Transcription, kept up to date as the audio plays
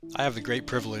I have the great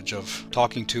privilege of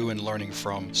talking to and learning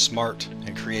from smart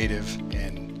and creative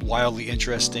and wildly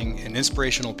interesting and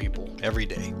inspirational people every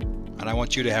day. And I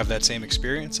want you to have that same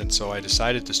experience, and so I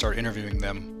decided to start interviewing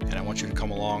them, and I want you to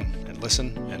come along and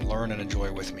listen and learn and enjoy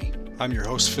with me. I'm your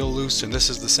host, Phil Luce, and this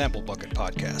is the Sample Bucket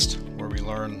Podcast, where we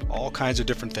learn all kinds of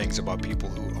different things about people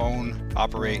who own,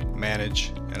 operate, manage,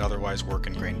 and otherwise work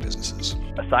in grain businesses.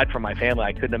 Aside from my family,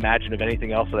 I couldn't imagine of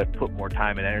anything else that I've put more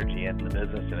time and energy into the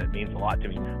business, and it means a lot to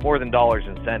me. More than dollars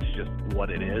and cents, just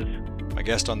what it is. My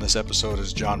guest on this episode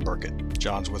is John Burkett.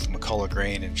 John's with McCullough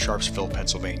Grain in Sharpsville,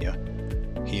 Pennsylvania.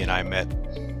 He and I met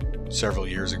several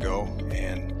years ago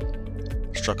and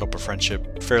struck up a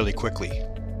friendship fairly quickly.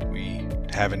 We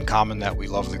have in common that we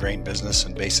love the grain business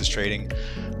and basis trading,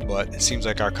 but it seems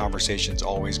like our conversations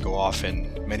always go off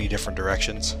in many different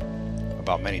directions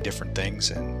about many different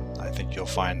things, and I think you'll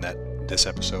find that this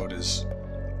episode is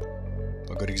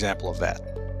a good example of that.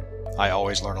 I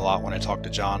always learn a lot when I talk to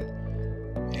John,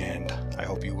 and I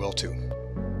hope you will too.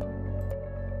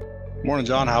 Morning,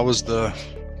 John. How was the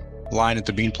line at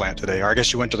the bean plant today? Or I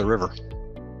guess you went to the river.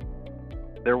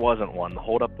 There wasn't one. The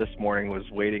holdup this morning was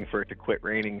waiting for it to quit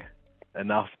raining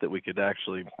enough that we could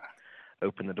actually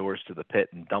open the doors to the pit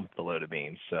and dump the load of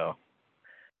beans. So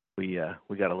we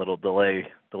got a little delay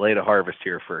to harvest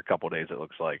here for a couple of days, it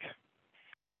looks like.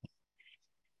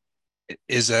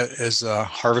 Is a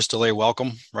harvest delay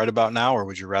welcome right about now, or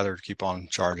would you rather keep on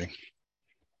charging?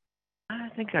 I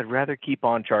think I'd rather keep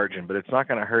on charging, but it's not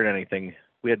going to hurt anything.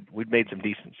 We'd made some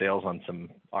decent sales on some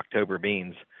October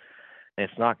beans, and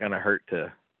it's not going to hurt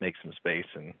to make some space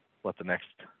and let the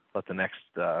next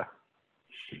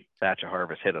batch of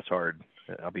harvest hit us hard.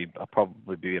 I'll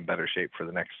probably be in better shape for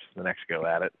the next go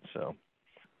at it. So,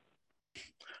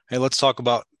 hey, let's talk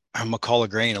about McCullough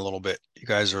Grain a little bit. You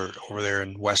guys are over there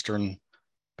in Western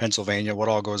Pennsylvania. What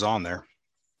all goes on there?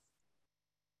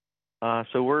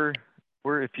 So we're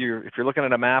if you're looking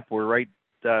at a map, we're right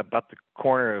about the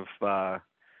corner of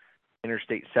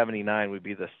Interstate 79. Would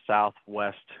be the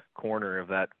southwest corner of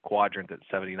that quadrant that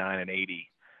 79 and 80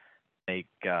 make.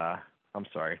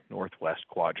 Northwest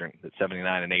quadrant that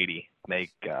 79 and 80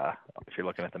 make. If you're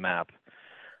looking at the map,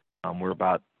 we're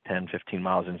about 10, 15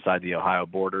 miles inside the Ohio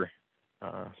border.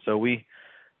 So we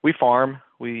farm.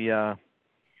 We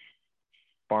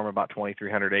farm about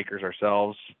 2,300 acres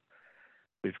ourselves.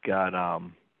 We've got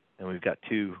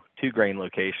two grain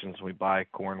locations. We buy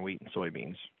corn, wheat, and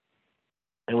soybeans,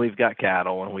 and we've got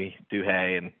cattle, and we do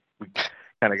hay, and we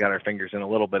kind of got our fingers in a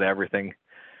little bit of everything.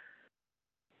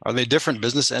 Are they different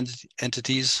business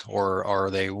entities, or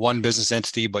are they one business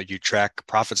entity but you track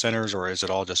profit centers, or is it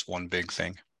all just one big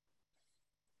thing?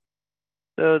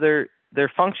 So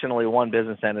they're functionally one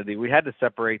business entity. We had to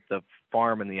separate the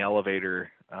farm and the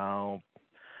elevator. I'm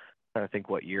trying to think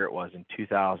what year it was, in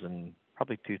 2000,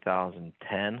 probably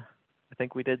 2010. I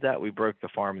think we did that. We broke the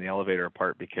farm and the elevator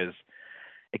apart because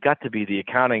it got to be the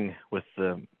accounting with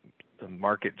the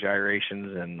market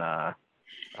gyrations and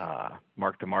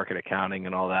mark-to-market accounting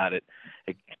and all that. It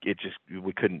just,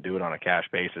 we couldn't do it on a cash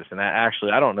basis. And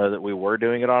actually, I don't know that we were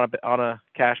doing it on a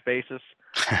cash basis.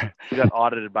 We got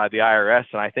audited by the IRS,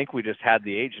 and I think we just had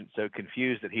the agent so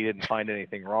confused that he didn't find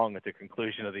anything wrong at the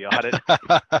conclusion of the audit.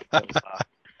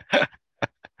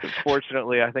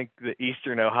 Fortunately, I think the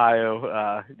Eastern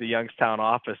Ohio, the Youngstown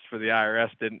office for the IRS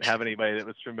didn't have anybody that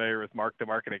was familiar with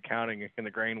mark-to-market accounting in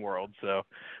the grain world, so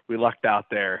we lucked out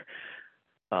there.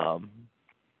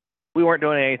 We weren't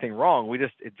doing anything wrong.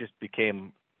 It just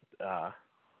became, I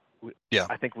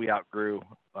think we outgrew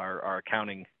our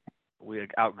accounting. We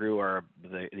outgrew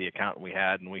the accountant we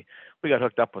had, and we got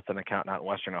hooked up with an accountant out in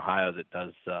Western Ohio that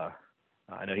does,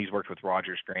 I know he's worked with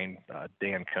Rogers Grain,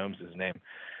 Dan Combs is his name,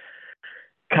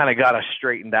 kind of got us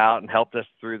straightened out and helped us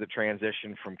through the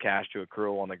transition from cash to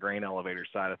accrual on the grain elevator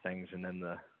side of things. And then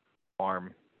the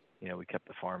farm, we kept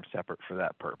the farm separate for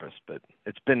that purpose, but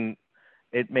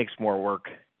it makes more work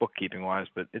bookkeeping wise,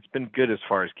 but it's been good as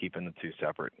far as keeping the two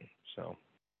separate. So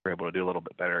we're able to do a little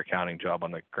bit better accounting job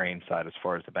on the grain side as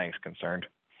far as the bank's concerned.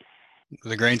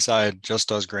 The grain side just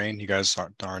does grain. You guys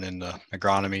aren't in the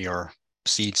agronomy or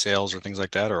seed sales or things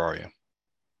like that, or are you?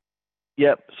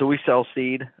 Yep. So we sell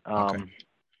seed. Okay.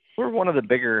 We're one of the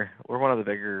bigger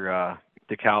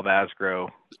DeKalb Asgrow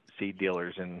seed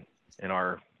dealers in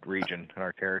our region, in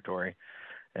our territory.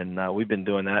 And we've been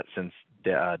doing that since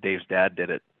Dave's dad did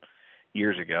it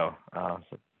years ago.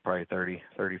 So probably 30,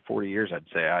 40 years, I'd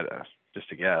say,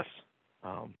 just a guess.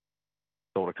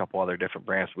 Sold a couple other different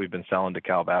brands. We've been selling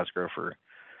DeKalb Asgrow for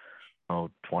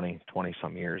 20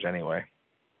 some years anyway.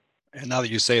 And now that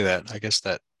you say that, I guess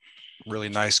that really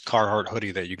nice Carhartt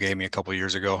hoodie that you gave me a couple of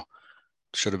years ago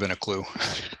should have been a clue.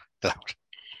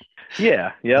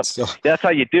 Yeah, yep. Still, That's how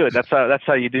you do it. That's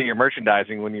how you do your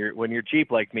merchandising. When you're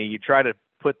cheap like me, you try to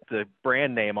put the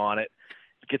brand name on it,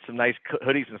 get some nice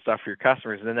hoodies and stuff for your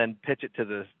customers, and then pitch it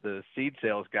to the seed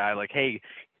sales guy like, hey,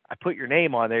 I put your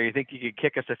name on there. You think you could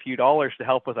kick us a few dollars to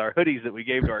help with our hoodies that we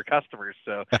gave to our customers?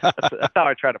 So that's how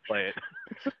I try to play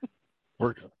it.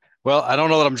 well, I don't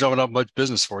know that I'm drumming up much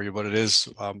business for you, but it is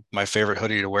my favorite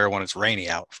hoodie to wear when it's rainy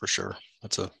out for sure.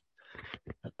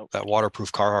 That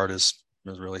waterproof Carhartt is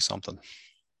really something.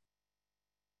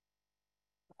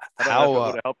 I don't know if it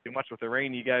would have helped you much with the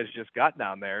rain you guys just got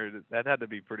down there. That had to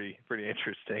be pretty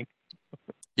interesting.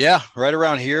 Yeah, right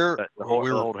around here, the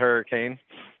old hurricane.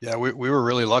 Yeah, we were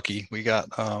really lucky. We got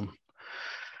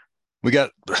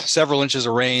several inches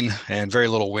of rain and very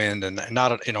little wind, and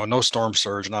not no storm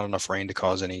surge, not enough rain to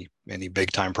cause any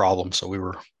big time problems. So we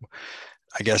were,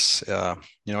 I guess,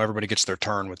 everybody gets their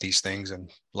turn with these things,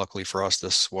 and luckily for us,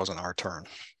 this wasn't our turn.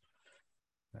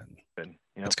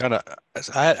 And it's kind of,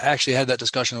 I actually had that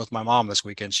discussion with my mom this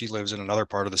weekend. She lives in another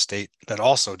part of the state that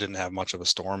also didn't have much of a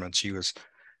storm, and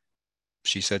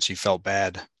she said she felt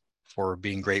bad for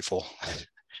being grateful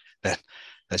that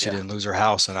she didn't lose her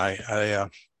house. And I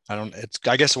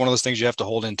guess one of those things you have to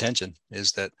hold in tension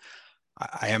is that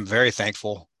I am very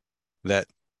thankful that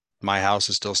my house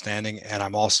is still standing, and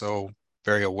I'm also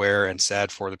very aware and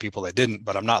sad for the people that didn't,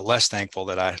 but I'm not less thankful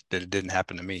that it didn't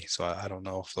happen to me. So I don't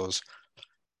know if those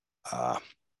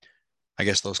I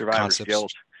guess those survivor's concepts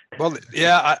guilt. Well,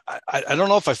 yeah, I don't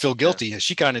know if I feel guilty. Yeah.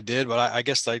 She kind of did, but I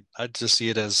guess I just see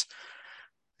it as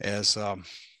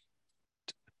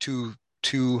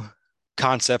two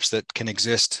concepts that can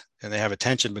exist, and they have a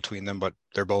tension between them, but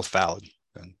they're both valid.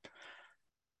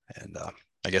 And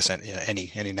I guess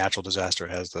any natural disaster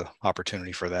has the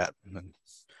opportunity for that. And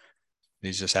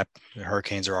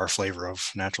hurricanes are our flavor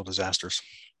of natural disasters.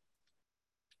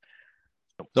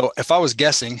 So if I was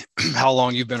guessing how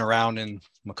long you've been around in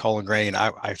McCullough grain,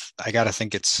 I got to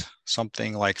think it's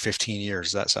something like 15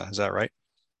 years. Is that right?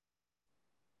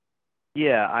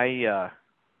 Yeah,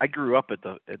 I grew up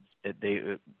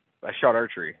I shot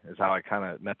archery is how I kind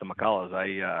of met the McCulloughs.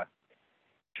 I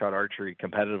shot archery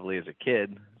competitively as a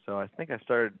kid. So I think I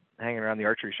started hanging around the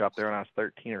archery shop there when I was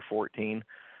 13 or 14.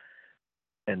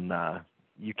 And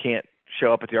you can't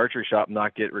show up at the archery shop and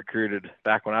not get recruited.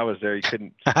 Back when I was there, you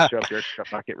couldn't show up at the archery shop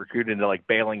and not get recruited into like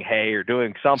baling hay or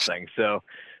doing something. So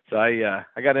I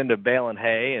got into baling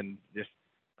hay, and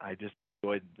I just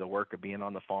enjoyed the work of being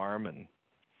on the farm. And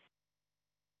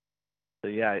so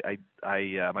yeah,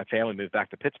 I my family moved back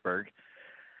to Pittsburgh,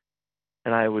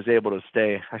 and I was able to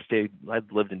stay. I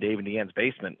lived in Dave and Deanne's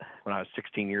basement when I was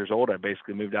 16 years old. I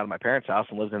basically moved out of my parents' house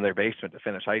and lived in their basement to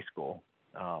finish high school,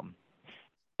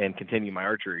 and continue my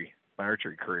archery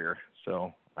career.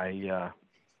 So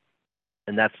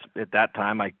and that's at that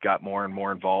time I got more and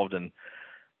more involved. And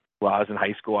while I was in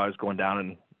high school, I was going down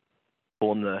and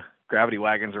pulling the gravity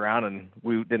wagons around, and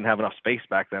we didn't have enough space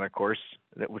back then, of course,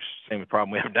 which is the same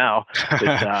problem we have now.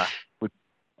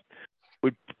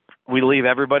 But we leave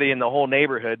everybody in the whole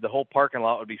neighborhood. The whole parking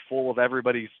lot would be full of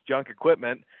everybody's junk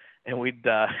equipment, and we'd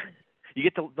you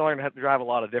get to learn how to drive a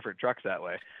lot of different trucks that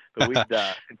way. But we'd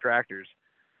and tractors.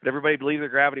 But everybody would leave their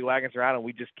gravity wagons around, and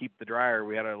we just keep the dryer.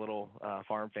 We had our little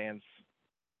Farm Fans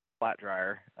flat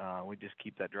dryer. We just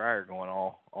keep that dryer going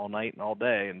all night and all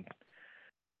day, and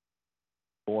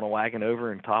pulling a wagon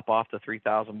over and top off the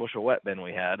 3,000 bushel wet bin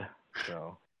we had.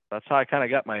 So that's how I kind of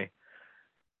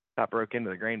got broke into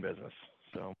the grain business.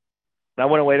 So I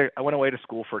went away to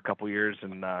school for a couple years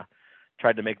and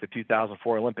tried to make the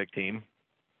 2004 Olympic team.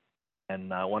 And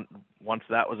once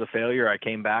that was a failure, I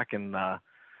came back and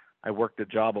I worked a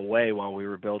job away while we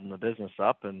were building the business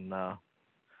up, and I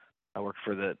worked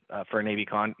for a Navy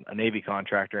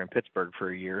contractor in Pittsburgh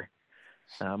for a year.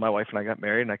 My wife and I got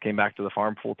married, and I came back to the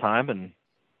farm full time, and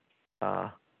I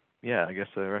guess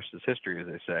the rest is history, as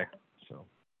they say.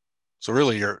 So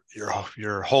really,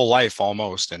 your whole life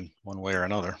almost in one way or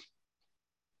another.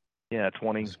 Yeah,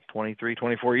 23,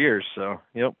 24 years. So,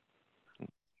 yep.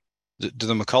 Do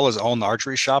the McCulloughs own the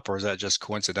archery shop, or is that just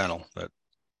coincidental that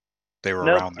they were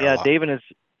around there? Yeah, Dave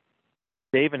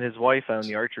and his wife own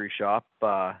the archery shop,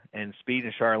 and Speed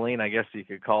and Charlene, I guess you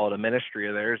could call it a ministry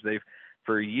of theirs. They've,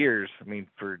 for years, I mean,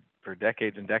 for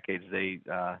decades and decades, they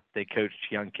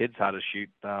coached young kids how to shoot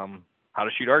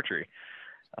archery.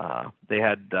 They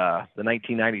had the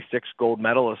 1996 gold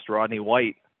medalist Rodney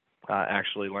White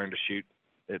actually learned to shoot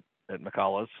at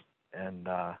McCullough's, and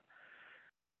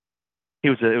it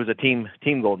was a team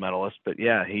gold medalist. But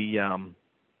yeah, he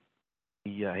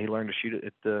learned to shoot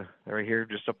it at right here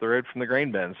just up the road from the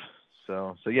grain bins.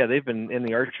 So yeah, they've been in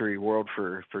the archery world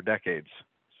for decades.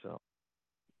 So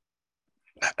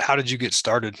How did you get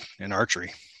started in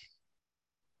archery?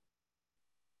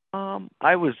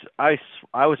 I was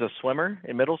a swimmer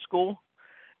in middle school,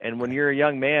 and when you're a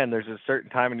young man, there's a certain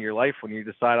time in your life when you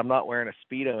decide I'm not wearing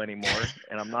a speedo anymore,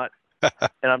 and I'm not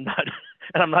and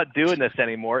I'm not doing this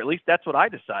anymore. At least that's what I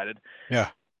decided. Yeah.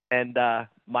 And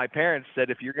my parents said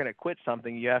if you're going to quit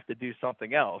something, you have to do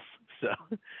something else.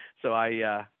 So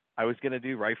I was going to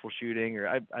do rifle shooting, or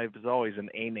I was always an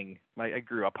aiming. I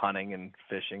grew up hunting and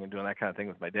fishing and doing that kind of thing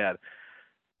with my dad.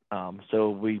 So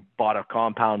we bought a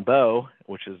compound bow,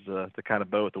 which is the kind of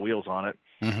bow with the wheels on it,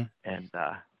 Hmm. and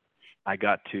I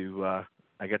got to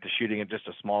I got to shooting at just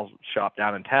a small shop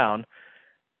down in town,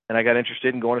 and I got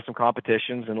interested in going to some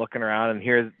competitions and looking around. And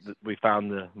here we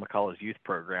found the McCullough's youth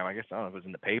program. I guess I don't know if it was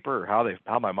in the paper or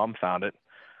how my mom found it,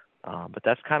 but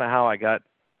that's kind of how I got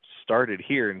started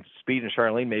here. And Speed and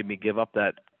Charlene made me give up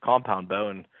that compound bow,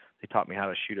 and they taught me how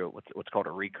to shoot what's called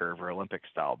a recurve or Olympic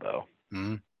style bow.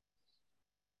 Hmm.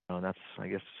 And that's, I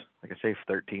guess, like I say,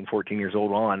 13, 14 years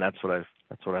old on. That's what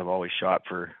I've always shot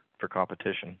for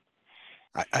competition.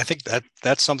 I think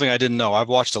that's something I didn't know. I've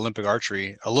watched Olympic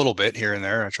archery a little bit here and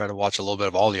there. I try to watch a little bit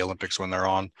of all the Olympics when they're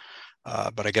on,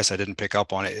 but I guess I didn't pick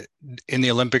up on it. In the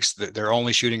Olympics, they're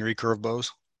only shooting recurve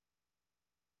bows.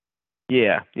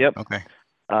 Yeah. Yep. Okay.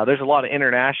 There's a lot of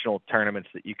international tournaments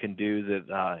that you can do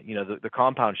that, the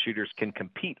compound shooters can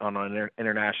compete on an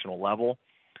international level.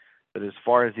 But as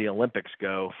far as the Olympics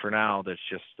go, for now, that's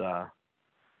just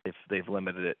they've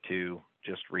limited it to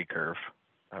just recurve,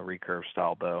 a recurve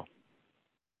style bow.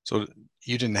 So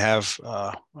you didn't have,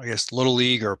 I guess, little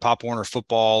league or Pop Warner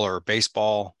football or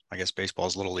baseball. I guess baseball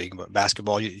is little league, but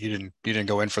basketball, you didn't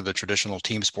go in for the traditional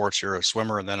team sports. You're a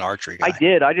swimmer and then archery I guy.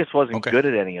 did. I just wasn't Okay. good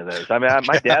at any of those. I mean,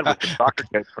 my dad was the soccer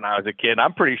coach when I was a kid.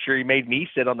 I'm pretty sure he made me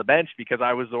sit on the bench because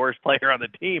I was the worst player on the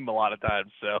team a lot of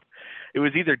times. So it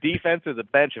was either defense or the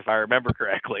bench, if I remember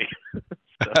correctly.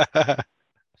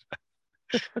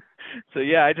 so, so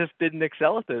yeah, I just didn't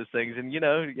excel at those things. And you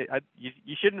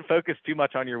shouldn't focus too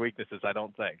much on your weaknesses, I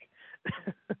don't think.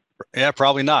 Yeah,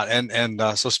 probably not. And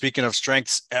so speaking of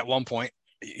strengths, at one point,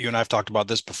 you and I've talked about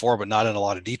this before, but not in a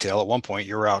lot of detail. At one point,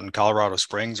 you were out in Colorado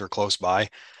Springs or close by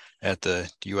at the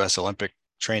U.S. Olympic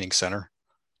Training Center.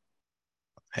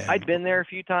 And I'd been there a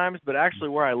few times, but actually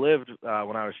where I lived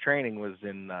when I was training was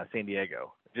in San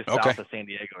Diego, just okay, south of San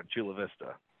Diego in Chula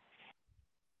Vista.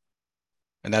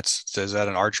 and is that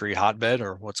an archery hotbed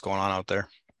or what's going on out there?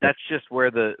 That's just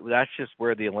where the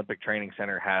Olympic Training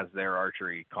Center has their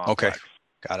archery Okay, complex.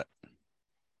 got it.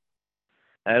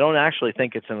 And I don't actually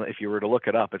think if you were to look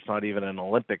it up, it's not even an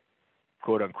Olympic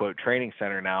quote unquote training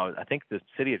center now. I think the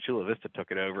city of Chula Vista took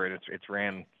it over, and it's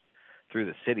ran through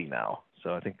the city now.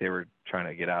 So I think they were trying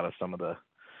to get out of some of the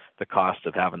cost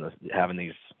of having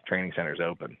these training centers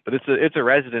open. But it's a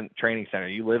resident training center.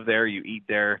 You live there, you eat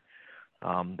there.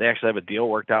 They actually have a deal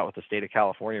worked out with the state of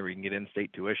California where you can get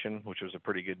in-state tuition, which was a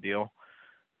pretty good deal.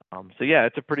 So yeah,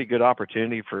 it's a pretty good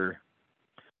opportunity for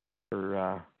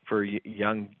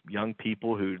young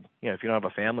people who, if you don't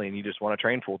have a family and you just want to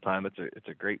train full time, it's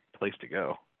a great place to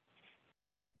go.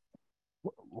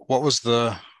 What was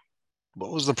the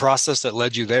process that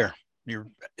led you there? You're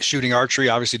shooting archery,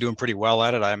 obviously doing pretty well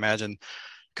at it. I imagine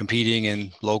competing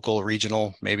in local,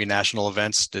 regional, maybe national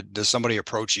events. Does somebody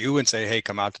approach you and say, "Hey,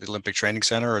 come out to the Olympic Training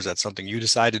Center," or is that something you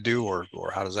decide to do, or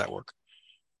how does that work?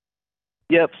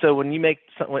 Yep. So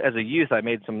as a youth, I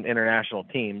made some international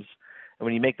teams, and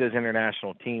when you make those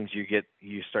international teams,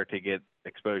 you start to get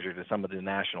exposure to some of the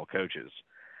national coaches,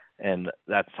 and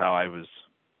that's how I was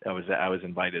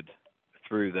invited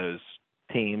through those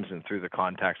teams and through the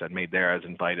contacts I'd made there. I was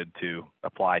invited to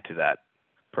apply to that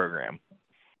program.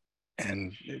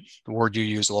 And the word you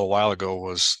used a little while ago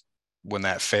was when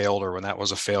that failed or when that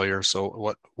was a failure. So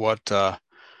what did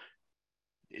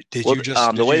Well, you just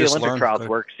the did you way the just Olympic learn? trials Go ahead.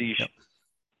 work, so Yep.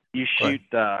 you Go ahead.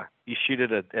 shoot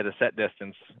at a set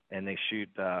distance, and they shoot.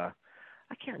 I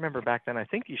can't remember back then. I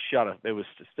think it was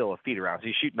still a feet around. So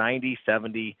you shoot 90,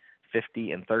 70,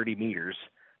 50, and 30 meters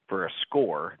for a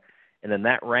score, and then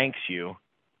that ranks you.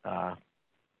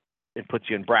 It puts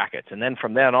you in brackets, and then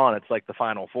from then on, it's like the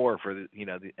Final Four for the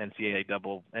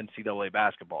NCAA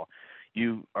basketball.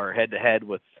 You are head to head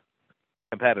with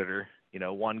competitor.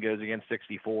 One goes against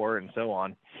 64, and so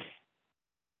on.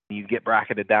 You get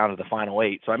bracketed down to the final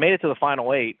eight. So I made it to the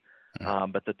final eight,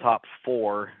 but the top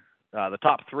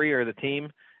three are the team,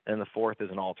 and the fourth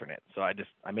is an alternate. So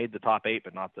I made the top eight,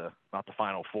 but not the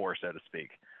final four, so to speak.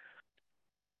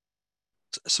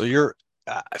 So you're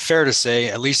fair to say,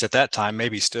 at least at that time,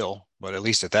 maybe still, but at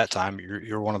least at that time,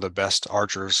 you're one of the best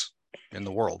archers in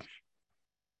the world.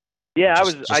 Yeah,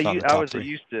 Just not in the I top was a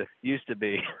three. used to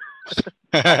be.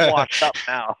 I'm washed up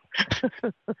now.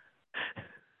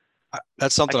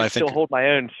 That's something I I can think. still hold my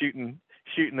own shooting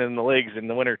in the leagues in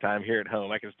the wintertime here at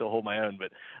home. I can still hold my own,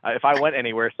 but if I went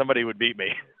anywhere, somebody would beat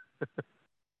me.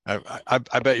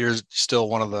 I bet you're still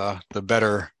one of the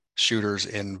better shooters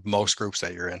in most groups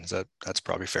that you're in. That's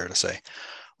probably fair to say.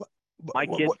 My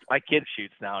kid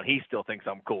shoots now, and he still thinks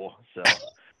I'm cool. So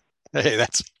hey,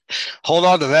 hold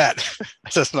on to that.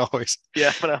 That's always.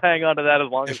 Yeah, I'm gonna hang on to that as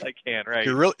long as I can. Right.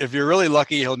 If you're really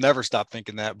lucky, he'll never stop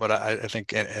thinking that. But I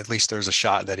think at least there's a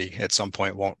shot that he at some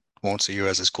point won't see you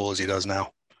as cool as he does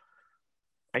now.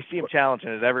 I see him challenging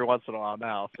it every once in a while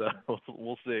now, so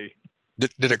we'll see.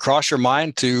 Did it cross your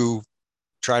mind to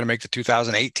try to make the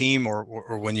 2008 team, or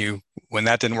when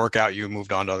that didn't work out, you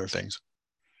moved on to other things?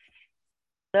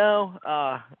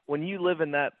 No, when you live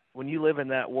in that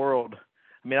world,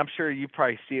 I mean, I'm sure you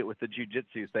probably see it with the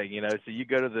jujitsu thing, you know. So you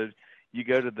go to the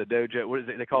dojo. What is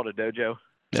it? They call it a dojo.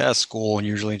 Yeah, school, and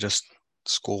usually just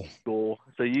school. School.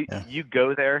 So you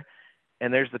go there,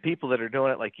 and there's the people that are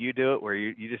doing it like you do it, where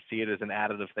you just see it as an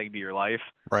additive thing to your life.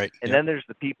 Right. And then there's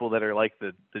the people that are like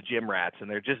the gym rats, and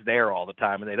they're just there all the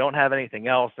time, and they don't have anything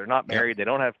else. They're not married. They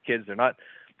don't have kids. They're not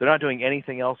doing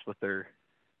anything else with their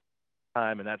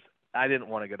time. And I didn't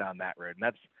want to go down that road. And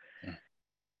that's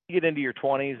you get into your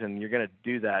 20s and you're going to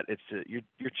do that.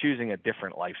 You're choosing a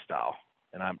different lifestyle,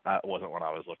 and that wasn't what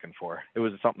I was looking for. It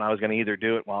was something I was going to either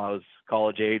do it while I was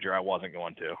college age or I wasn't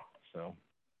going to. So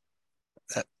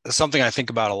that's something I think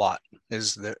about a lot.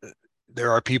 Is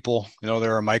there are people,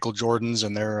 there are Michael Jordans,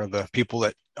 and there are the people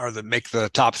that make the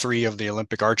top 3 of the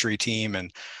Olympic archery team,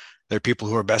 and there are people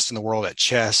who are best in the world at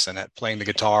chess and at playing the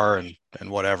guitar and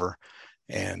whatever.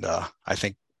 And I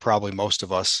think probably most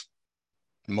of us,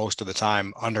 most of the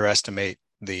time, underestimate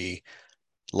the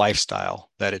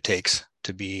lifestyle that it takes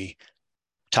to be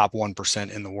top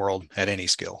 1% in the world at any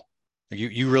skill.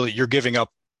 You're giving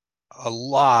up a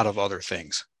lot of other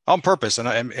things on purpose,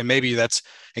 and maybe that's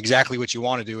exactly what you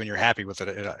want to do, and you're happy with it.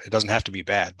 It doesn't have to be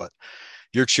bad, but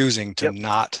you're choosing to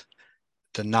not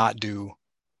do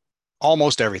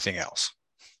almost everything else.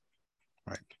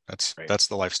 Right. That's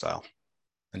the lifestyle,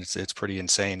 and it's pretty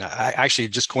insane. I actually,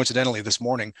 just coincidentally, this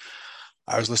morning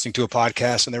I was listening to a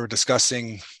podcast, and they were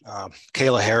discussing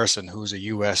Kayla Harrison, who's a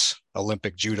U.S.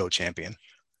 Olympic judo champion,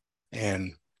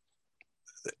 and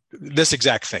this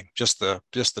exact thing, just the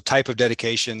type of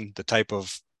dedication, the type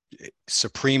of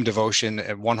supreme devotion,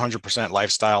 and 100%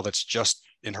 lifestyle that's just,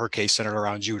 in her case, centered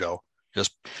around judo,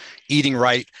 just eating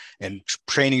right and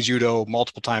training judo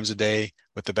multiple times a day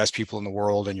with the best people in the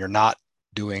world, and you're not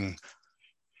doing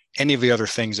any of the other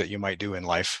things that you might do in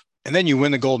life. And then you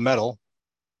win the gold medal,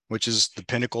 which is the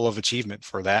pinnacle of achievement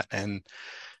for that. And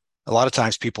a lot of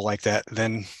times people like that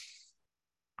then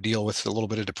deal with a little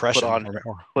bit of depression,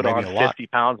 put on 50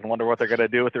 pounds and wonder what they're going to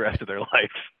do with the rest of their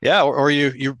life. Yeah. Or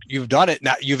you've done it.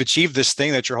 Now you've achieved this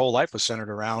thing that your whole life was centered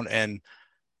around. And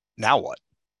now what?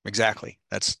 Exactly.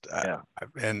 That's,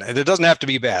 and it doesn't have to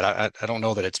be bad. I don't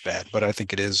know that it's bad, but I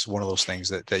think it is one of those things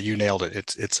that you nailed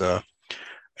it. It's a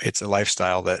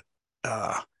lifestyle that,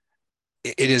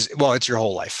 it is, well, it's your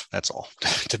whole life. That's all.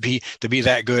 to be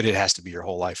that good, it has to be your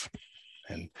whole life.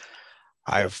 And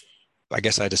I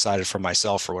guess I decided for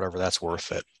myself, for whatever that's worth,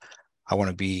 that I want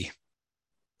to be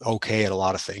okay at a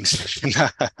lot of things.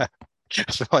 I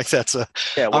feel like that's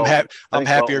I'm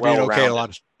happier being okay at a lot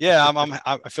of,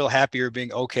 I feel happier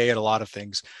being okay at a lot of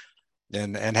things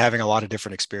and having a lot of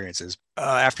different experiences.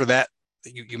 After that,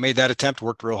 you made that attempt,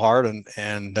 worked real hard,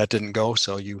 and that didn't go.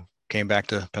 So you came back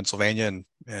to Pennsylvania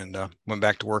and went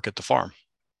back to work at the farm.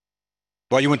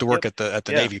 Well, you went to work at the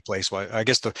Navy place. Well, I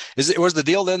guess was the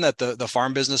deal then that the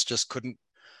farm business just couldn't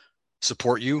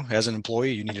support you as an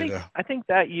employee? You needed I think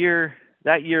that year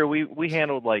we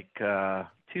handled like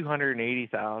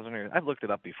 280,000, or I've looked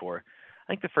it up before.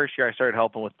 I think the first year I started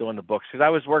helping with doing the books, because I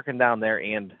was working down there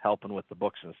and helping with the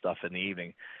books and stuff in the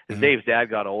evening. As Dave's dad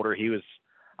got older,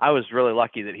 I was really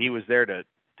lucky that he was there to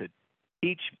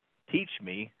teach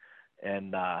me,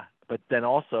 and but then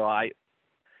also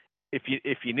if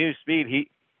you knew Speed,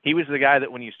 he was the guy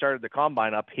that when you started the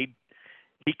combine up, he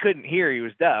couldn't hear, he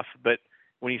was deaf, but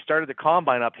when you started the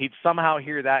combine up, he'd somehow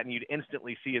hear that, and you'd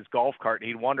instantly see his golf cart, and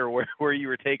he'd wonder where you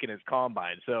were taking his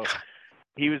combine. So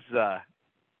he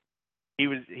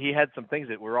had some things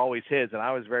that were always his, and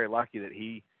I was very lucky that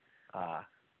he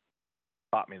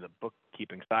taught me the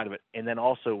bookkeeping side of it, and then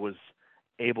also was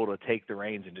able to take the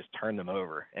reins and just turn them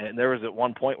over. And there was at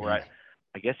one point where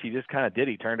I guess he just kind of did.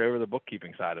 He turned over the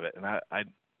bookkeeping side of it, and I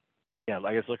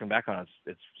guess looking back on it,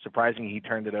 it's surprising he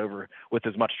turned it over with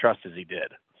as much trust as he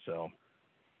did. So,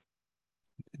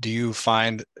 do you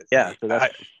find? Yeah. So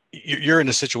you're in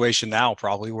a situation now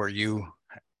probably where you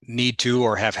need to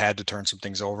or have had to turn some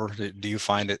things over. Do you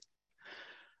find it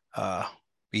uh,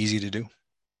 easy to do?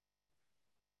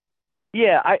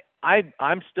 Yeah, I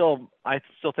still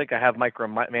think I have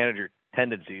micromanager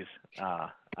tendencies.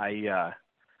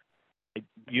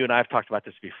 You and I have talked about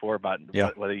this before about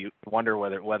Yeah. whether you wonder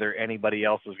whether anybody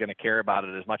else is going to care about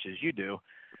it as much as you do.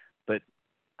 But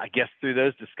I guess through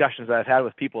those discussions I've had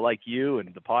with people like you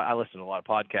and I listen to a lot of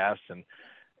podcasts, and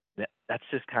that's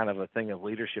just kind of a thing of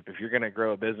leadership. If you're going to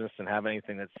grow a business and have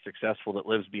anything that's successful that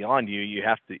lives beyond you, you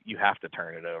have to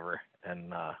turn it over.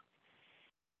 And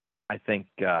I think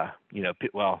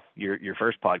well, your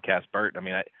first podcast, Bert. I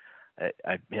mean,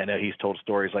 I know he's told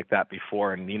stories like that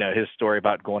before, and his story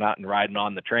about going out and riding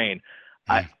on the train.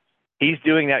 He's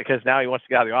doing that because now he wants to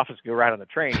get out of the office and go ride on the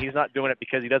train. He's not doing it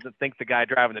because he doesn't think the guy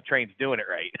driving the train's doing it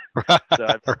right.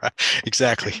 So, right.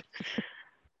 Exactly.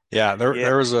 Yeah,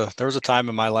 there was a time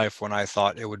in my life when I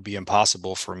thought it would be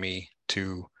impossible for me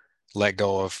to let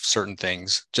go of certain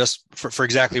things, just for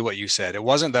exactly what you said. It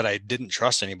wasn't that I didn't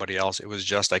trust anybody else. It was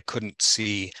just I couldn't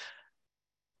see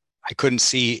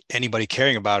anybody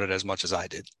caring about it as much as I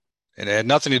did. And it had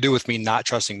nothing to do with me not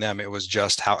trusting them. It was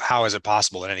just how is it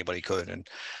possible that anybody could? And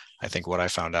I think what I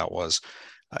found out was,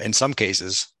 in some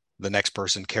cases, the next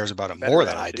person cares about it more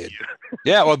than I did.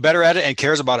 Yeah, well, better at it and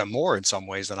cares about it more in some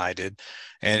ways than I did.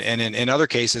 And in other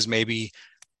cases, maybe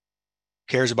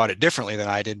cares about it differently than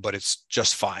I did, but it's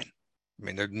just fine. I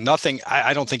mean, there's nothing,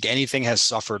 I don't think anything has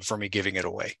suffered from me giving it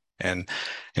away. And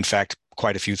in fact,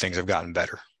 quite a few things have gotten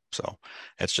better. So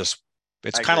it's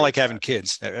kind of like having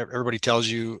kids. Everybody tells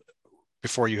you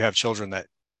before you have children that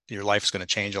your life's going to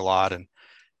change a lot, and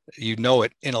you know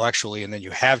it intellectually, and then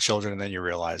you have children, and then you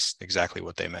realize exactly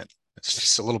what they meant. It's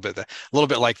just a little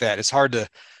bit like that. It's hard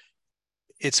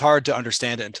to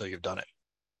understand it until you've done it.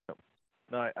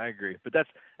 No, I agree, but that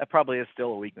probably is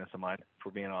still a weakness of mine,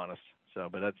 for being honest. So,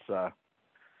 but that's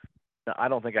I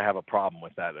don't think I have a problem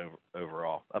with that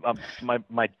overall.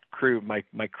 My crew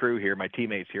here, my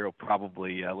teammates here will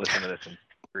probably listen to this and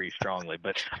agree strongly,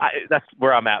 but that's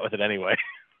where I'm at with it anyway.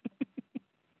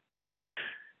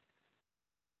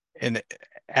 And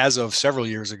as of several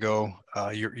years ago,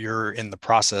 you're in the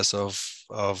process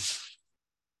of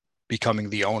becoming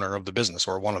the owner of the business,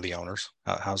 or one of the owners.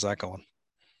 How's that going?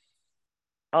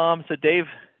 So Dave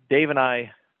and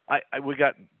we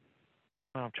got.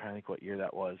 I'm trying to think what year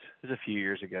that was. It was a few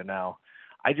years ago now.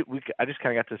 I just kind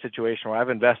of got to the situation where I've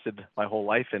invested my whole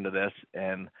life into this,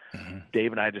 and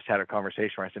Dave and I just had a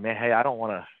conversation where I said, "Man, hey, I don't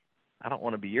want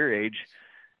to be your age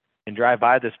and drive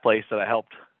by this place that I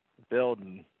helped build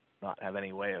and not have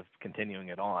any way of continuing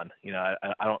it on.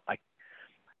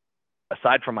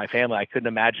 Aside from my family, I couldn't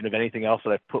imagine of anything else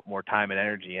that I've put more time and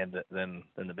energy into than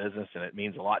the business, and it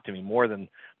means a lot to me, more than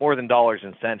dollars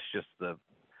and cents, just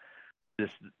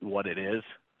what it is."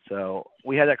 So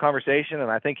we had that conversation,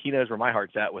 and I think he knows where my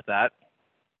heart's at with that.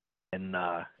 And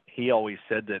he always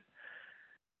said that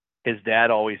his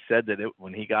dad always said that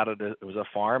when he got it, it was a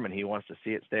farm, and he wants to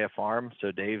see it stay a farm.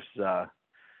 So Dave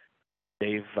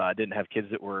didn't have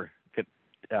kids that were.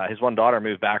 His one daughter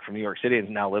moved back from New York City and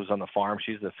now lives on the farm.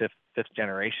 She's the fifth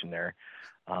generation there,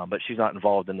 but she's not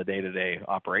involved in the day-to-day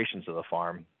operations of the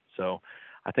farm. So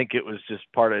I think it was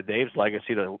just part of Dave's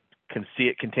legacy to see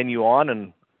it continue on,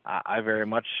 and I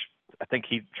think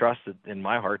he trusted in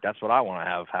my heart. That's what I want to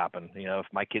have happen. If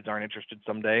my kids aren't interested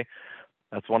someday,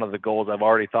 that's one of the goals I've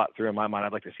already thought through in my mind.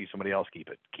 I'd like to see somebody else keep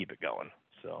it going.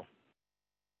 So.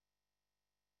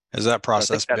 Has that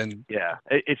process been? Yeah,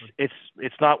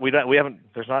 it's not. We haven't.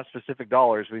 There's not specific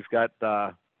dollars. We've got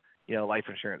life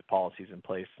insurance policies in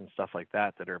place and stuff like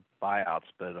that are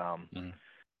buyouts. But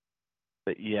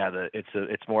but yeah,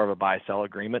 it's more of a buy-sell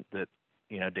agreement that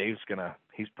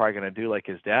he's probably gonna do like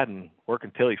his dad and work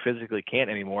until he physically can't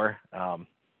anymore. And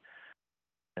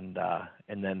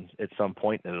then at some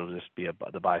point it'll just be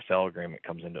the buy-sell agreement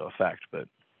comes into effect. But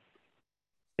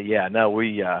yeah, no,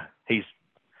 he's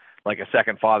like a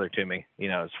second father to me,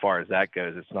 as far as that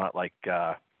goes. It's not like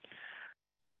a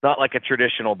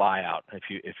traditional buyout, if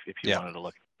you wanted to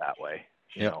look at it that way,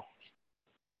 you know.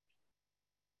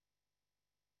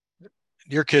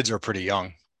 Your kids are pretty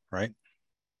young, right?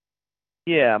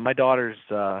 Yeah, my daughter's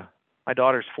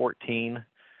 14,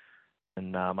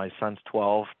 and my son's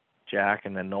 12, Jack,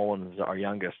 and then Nolan's our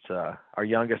youngest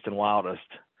and wildest.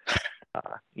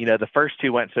 The first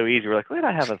two went so easy. We're like, wait,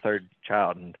 I have a third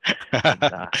child, and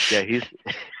yeah,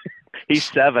 he's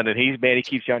 7, and he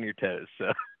keeps you on your toes.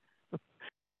 So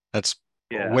that's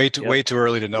way too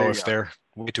early to know if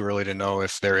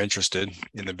they're interested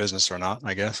in the business or not,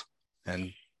 I guess.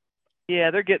 And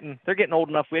yeah, they're getting old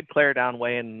enough. We had Claire down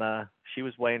weighing. she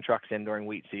was weighing trucks in during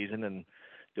wheat season and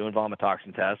doing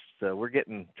vomitoxin tests. So we're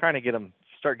trying to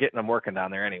start getting them working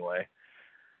down there anyway.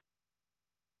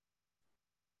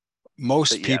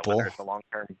 Most people, whether it's a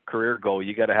long-term career goal,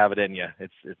 you got to have it in you.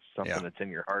 It's something that's in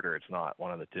your heart, or it's not,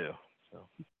 one of the two. So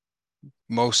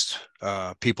most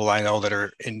people I know that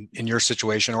are in your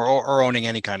situation or owning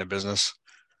any kind of business,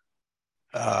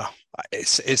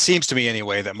 it seems to me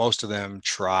anyway that most of them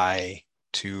try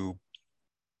to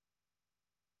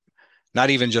not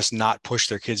even just not push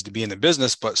their kids to be in the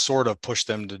business, but sort of push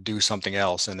them to do something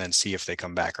else and then see if they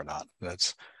come back or not.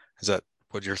 Is that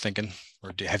what you're thinking,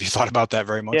 or have you thought about that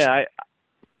very much? Yeah,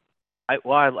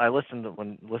 I listened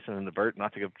when listening to Bert.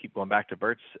 Not to keep going back to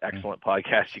Bert's excellent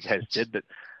podcast you guys did, but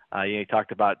you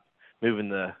talked about moving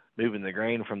the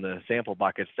grain from the sample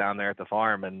buckets down there at the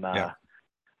farm, and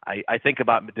I think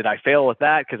about, did I fail with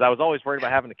that? Because I was always worried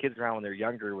about having the kids around when they're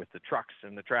younger with the trucks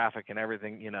and the traffic and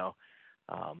everything.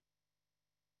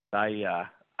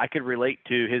 I could relate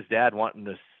to his dad wanting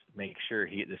to make sure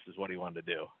this is what he wanted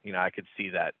to do. I could see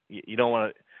that. You don't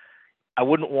want to. I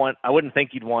wouldn't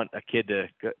think you'd want a kid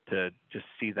to just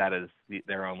see that as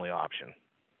their only option.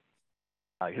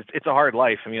 It's a hard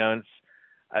life.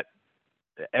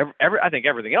 I think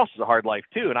everything else is a hard life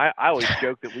too. And I always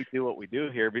joke that we do what we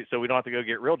do here so we don't have to go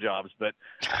get real jobs. But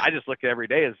I just look at every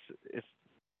day as it's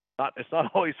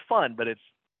not always fun, but it's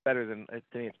better than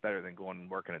going and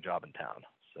working a job in town.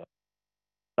 So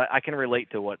but I can relate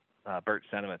to what Bert's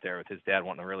sentiment there with his dad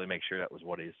wanting to really make sure that was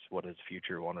what his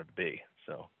future wanted to be.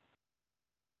 So.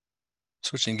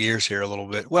 Switching gears here a little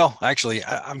bit. Well, actually,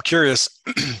 I'm curious.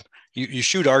 You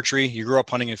shoot archery. You grew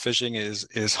up hunting and fishing.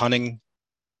 Is hunting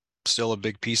still a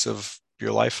big piece of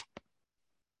your life?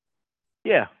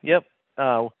 Yeah. Yep.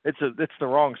 It's the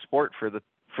wrong sport for the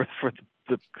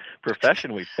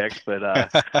profession we picked,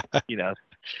 but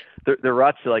the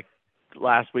ruts like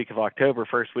last week of October,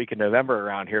 first week of November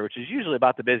around here, which is usually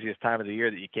about the busiest time of the year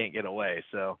that you can't get away.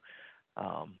 So,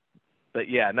 but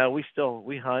yeah, no,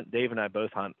 we hunt. Dave and I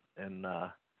both hunt, and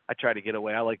I try to get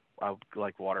away. I like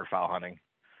waterfowl hunting.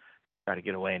 Try to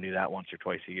get away and do that once or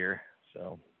twice a year.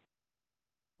 So,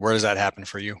 where does that happen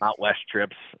for you? Out west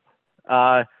trips.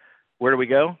 Where do we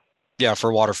go? Yeah,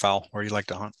 for waterfowl. Where do you like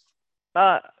to hunt?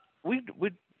 I've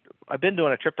been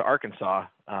doing a trip to Arkansas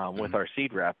with our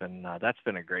seed rep, and that's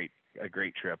been a great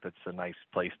trip. It's a nice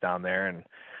place down there, and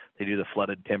they do the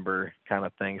flooded timber kind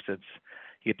of thing. So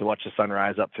you get to watch the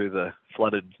sunrise up through the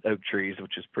flooded oak trees,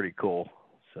 which is pretty cool.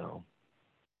 So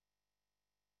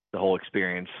the whole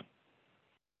experience.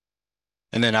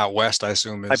 And then out west, I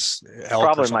assume, is elk.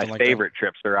 Probably my favorite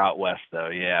trips are out west, though.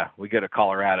 Yeah, we go to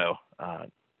Colorado.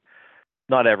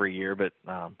 Not every year, but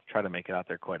try to make it out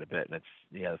there quite a bit. And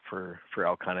it's for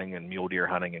elk hunting and mule deer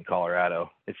hunting in Colorado.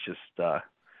 It's just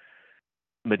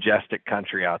majestic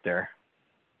country out there.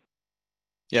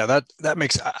 Yeah, that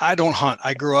makes. I don't hunt.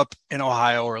 I grew up in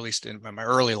Ohio, or at least in my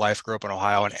early life, grew up in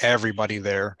Ohio, and everybody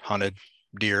there hunted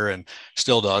deer and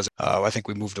still does. I think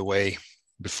we moved away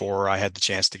before I had the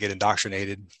chance to get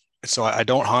indoctrinated. So I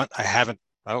don't hunt.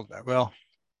 Well,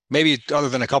 maybe other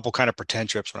than a couple kind of pretend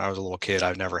trips when I was a little kid,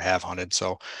 I've never have hunted.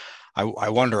 So I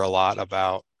wonder a lot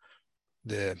about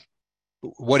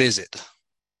what is it?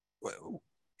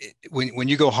 When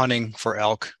you go hunting for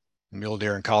elk, mule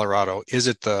deer in Colorado, is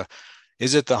it the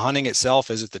hunting itself?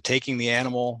 Is it the taking the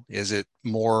animal? Is it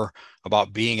more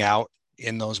about being out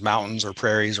in those mountains or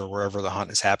prairies or wherever the hunt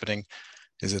is happening?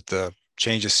 Is it the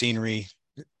change of scenery?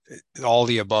 All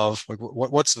the above? Like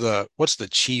what's the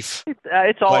chief?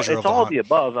 It's all the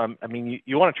above. I mean,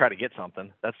 you want to try to get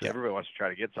something. Everybody wants to try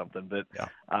to get something, but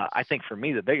I think for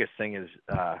me the biggest thing is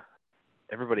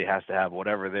everybody has to have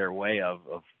whatever their way of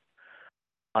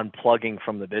unplugging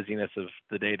from the busyness of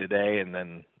the day to day, and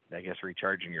then I guess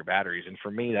recharging your batteries. And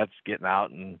for me, that's getting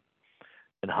out and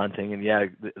hunting. And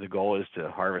the goal is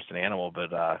to harvest an animal,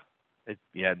 but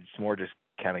it's more just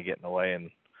kind of getting away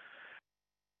and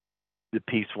the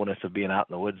peacefulness of being out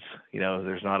in the woods. You don't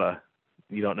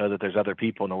know that there's other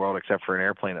people in the world except for an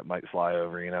airplane that might fly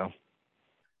over,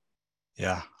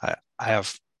 Yeah. I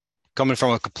have, coming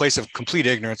from a place of complete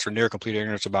ignorance or near complete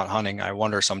ignorance about hunting, I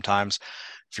wonder sometimes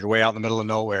if you're way out in the middle of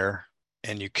nowhere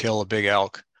and you kill a big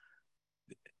elk,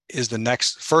 is the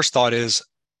next first thought is,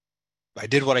 I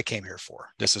did what I came here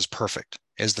for. This is perfect.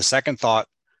 Is the second thought,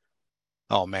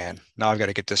 oh man, now I've got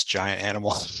to get this giant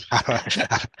animal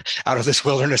out of this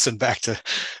wilderness and back to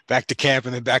camp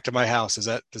and then back to my house. Is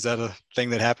that a thing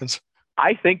that happens?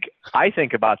 I think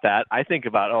about that. I think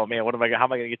about, oh man, how am I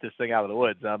going to get this thing out of the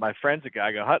woods? My friend's a guy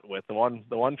I go hunting with, the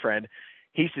one friend,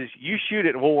 he says, you shoot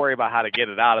it and we'll worry about how to get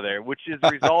it out of there, which has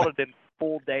resulted in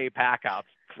full day pack outs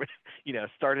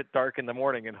start at dark in the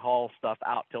morning and haul stuff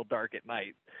out till dark at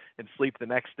night and sleep the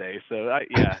next day. So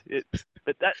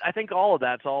but that, I think all of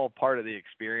that's all part of the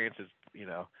experience is,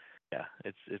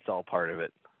 it's all part of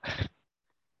it.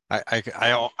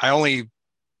 I only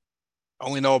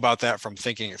know about that from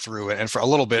thinking it through, and for a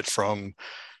little bit from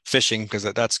fishing, because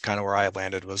that's kind of where I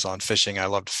landed, was on fishing. I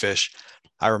loved to fish.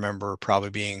 I remember probably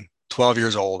being 12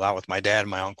 years old out with my dad and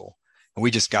my uncle, and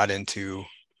we just got into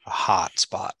a hot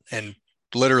spot and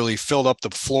literally filled up the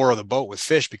floor of the boat with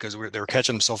fish because they were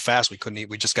catching them so fast we couldn't eat.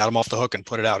 We just got them off the hook and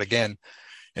put it out again.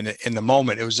 And in the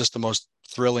moment, it was just the most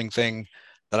thrilling thing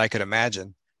that I could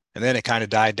imagine. And then it kind of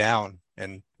died down,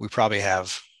 and we probably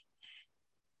have,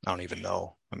 I don't even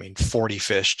know, 40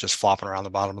 fish just flopping around the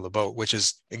bottom of the boat, which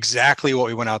is exactly what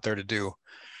we went out there to do.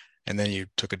 And then you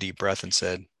took a deep breath and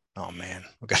said, "Oh man,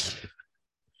 what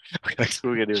are we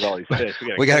gonna do with all these fish?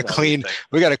 We got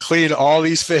to clean all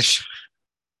these fish."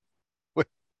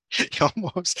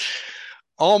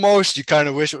 Almost, you kind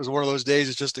of wish it was one of those days.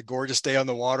 It's just a gorgeous day on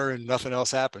the water and nothing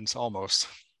else happens. Almost,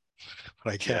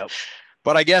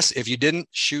 but I guess if you didn't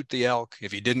shoot the elk,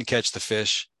 if you didn't catch the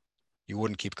fish, you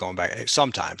wouldn't keep going back.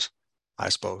 Sometimes, I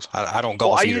suppose. I don't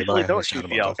golf I either. Usually don't shoot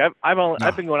the elk.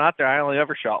 I've been going out there. I only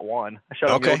ever shot one. I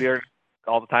shot a mule deer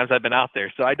all the times I've been out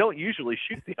there. So I don't usually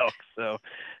shoot the elk. So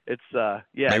it's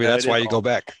Maybe that's why you go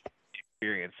back.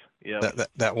 Experience. Yeah.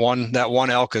 That one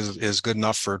elk is good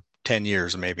enough for 10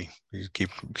 years. Maybe you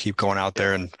keep going out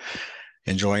there and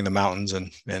enjoying the mountains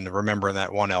and remembering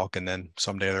that one elk, and then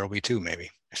someday there'll be two,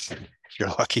 maybe if you're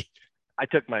lucky. I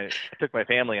took my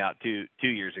family out 2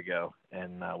 years ago,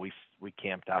 and we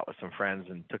camped out with some friends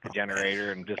and took a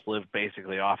generator and just lived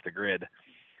basically off the grid.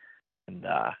 And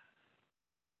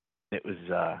it was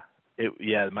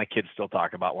my kids still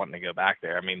talk about wanting to go back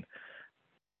there.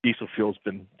 Diesel fuel's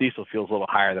a little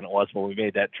higher than it was when we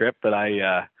made that trip, but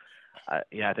I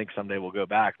think someday we'll go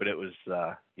back. But it was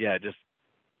just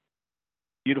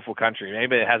beautiful country.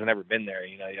 Anybody that hasn't ever been there,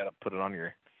 you got to put it on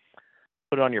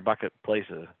your bucket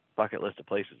list of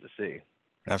places to see.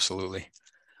 Absolutely.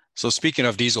 So speaking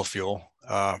of diesel fuel,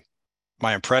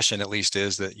 my impression at least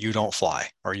is that you don't fly,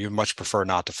 or you much prefer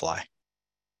not to fly.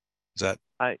 Is that?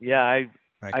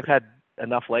 I've had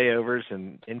enough layovers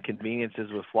and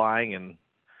inconveniences with flying, and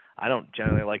I don't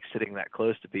generally like sitting that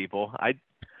close to people.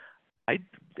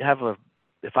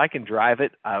 If I can drive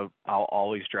it, I'll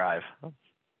always drive.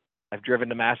 I've driven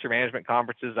to master management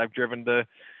conferences. I've driven to,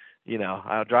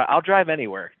 I'll drive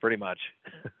anywhere pretty much.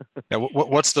 Now,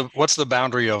 what's the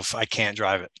boundary of I can't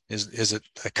drive it? Is it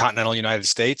the continental United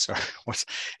States, or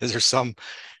is there some?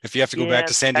 If you have to go back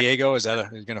to San Diego, is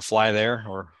that going to fly there,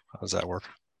 or how does that work?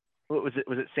 What was it?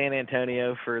 Was it San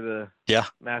Antonio for the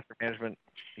master management?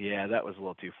 Yeah, that was a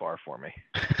little too far for me.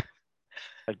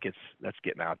 That's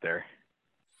getting out there.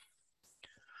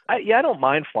 I don't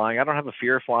mind flying. I don't have a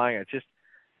fear of flying. It just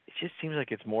seems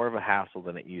like it's more of a hassle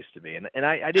than it used to be. And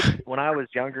I didn't, when I was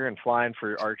younger and flying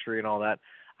for archery and all that,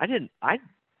 I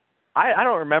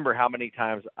don't remember how many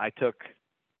times I took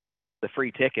the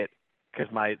free ticket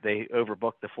because they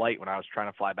overbooked the flight when I was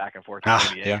trying to fly back and forth to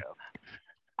San Diego. Yeah.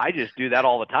 I just do that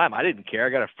all the time. I didn't care. I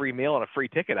got a free meal and a free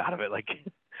ticket out of it.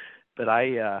 But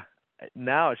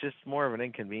now it's just more of an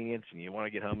inconvenience, and you want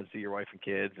to get home and see your wife and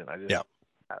kids. And I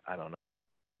don't know.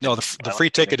 No, the free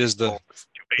ticket is the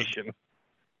situation.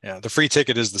 Yeah, the free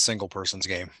ticket is the single person's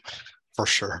game, for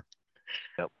sure.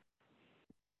 Yep.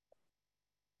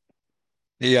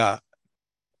 Yeah,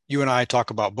 you and I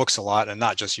talk about books a lot, and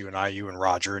not just you and I, you and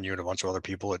Roger, and you and a bunch of other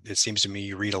people. It seems to me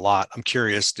you read a lot. I'm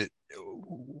curious,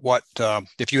 what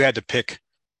if you had to pick,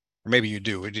 or maybe you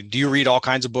do you read all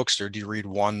kinds of books, or do you read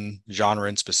one genre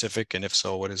in specific? And if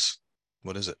so, what is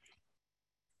it?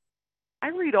 I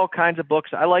read all kinds of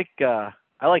books. I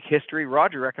like history.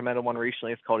 Roger recommended one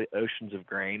recently. It's called Oceans of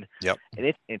Grain. Yep. And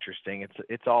it's interesting.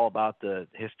 It's all about the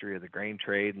history of the grain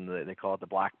trade, and they call it the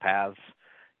Black Paths,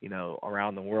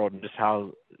 around the world, and just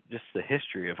the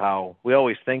history of how we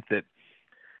always think that,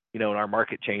 when our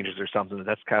market changes or something,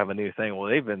 that's kind of a new thing. Well,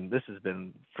 this has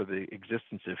been for the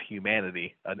existence of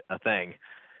humanity, a thing.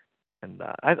 And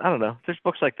I don't know. There's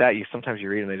books like that. Sometimes you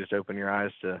read and they just open your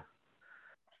eyes to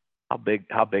how big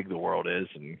the world is.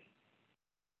 And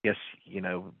yes,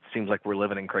 seems like we're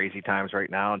living in crazy times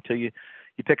right now until you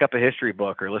pick up a history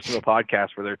book or listen to a podcast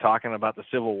where they're talking about the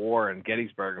Civil War and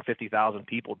Gettysburg, and 50,000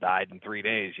 people died in 3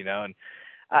 days, and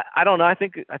I don't know. I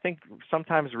think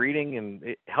sometimes reading, and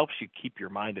it helps you keep your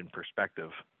mind in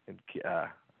perspective, and I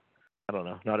don't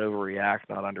know, not overreact,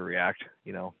 not underreact,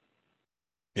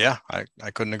 Yeah,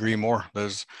 I couldn't agree more.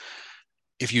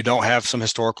 If you don't have some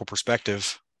historical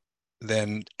perspective,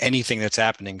 then anything that's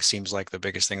happening seems like the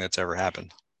biggest thing that's ever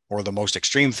happened. or the most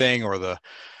extreme thing, or the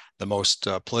most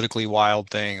politically wild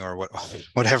thing, or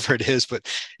whatever it is. But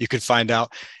you could find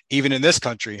out, even in this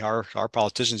country, our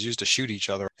politicians used to shoot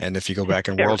each other. And if you go back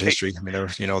in Yeah, world right. history, I mean, there,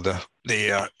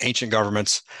 the ancient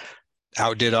governments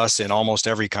outdid us in almost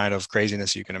every kind of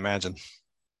craziness you can imagine.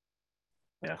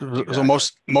 Yeah, So exactly.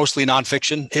 mostly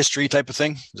nonfiction history type of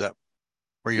thing. Is that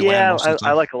where you land Yeah, most of the I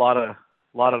time? like a lot of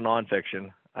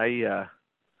nonfiction.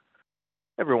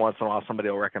 Every once in a while somebody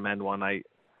will recommend one. I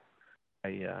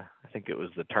think it was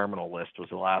the Terminal List was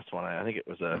the last one. I think it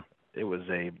was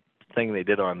a thing they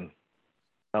did on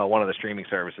one of the streaming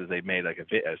services. They made like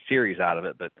a series out of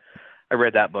it. But I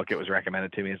read that book. It was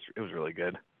recommended to me. It was really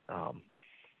good.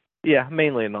 Yeah,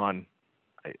 mainly I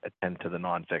tend to the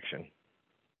nonfiction.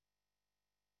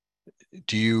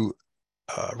 Do you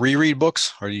reread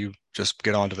books, or do you just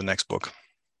get on to the next book?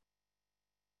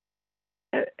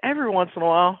 Every once in a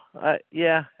while,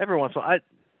 yeah, every once in a while.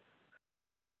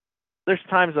 There's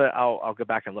times that I'll go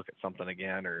back and look at something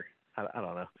again, or I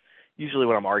don't know. Usually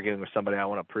when I'm arguing with somebody, I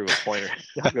want to prove a point, or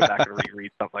I'll go back and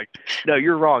reread something like, no,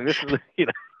 you're wrong. This is,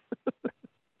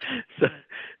 So,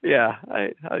 yeah,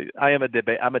 I am a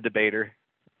debate. I'm a debater.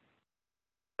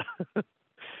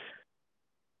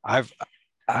 I've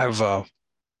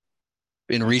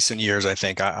in recent years, I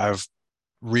think I've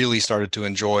really started to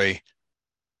enjoy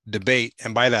debate.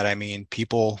 And by that, I mean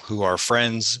people who are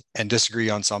friends and disagree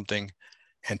on something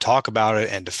and talk about it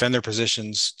and defend their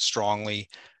positions strongly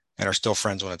and are still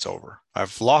friends when it's over.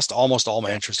 I've lost almost all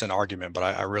my interest in argument, but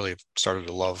I really started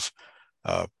to love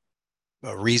uh,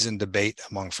 a reasoned debate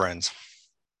among friends.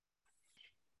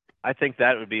 I think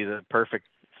that would be the perfect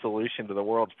solution to the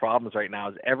world's problems right now.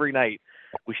 Is every night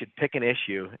we should pick an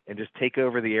issue and just take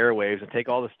over the airwaves and take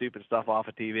all the stupid stuff off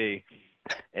of TV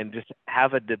and just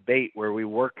have a debate where we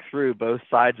work through both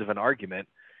sides of an argument.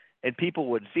 And people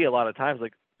would see a lot of times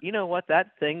like, you know what, that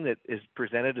thing that is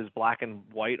presented as black and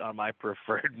white on my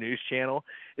preferred news channel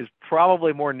is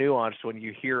probably more nuanced when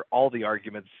you hear all the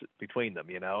arguments between them,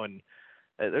 and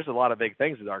there's a lot of big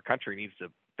things that our country needs to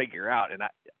figure out. And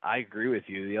I agree with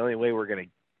you. The only way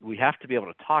we have to be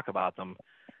able to talk about them,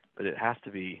 but we have to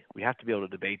be able to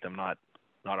debate them, not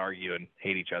argue and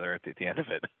hate each other at the end of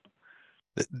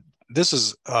it.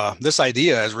 This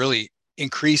idea has really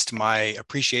increased my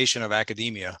appreciation of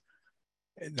academia.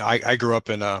 I grew up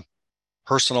in a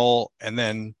personal and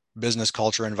then business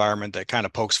culture environment that kind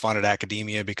of pokes fun at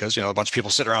academia because, a bunch of people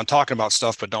sit around talking about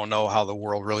stuff but don't know how the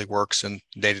world really works and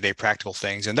day-to-day practical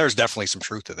things. And there's definitely some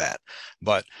truth to that.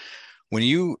 But when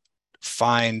you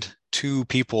find two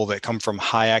people that come from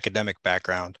high academic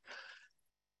background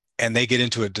and they get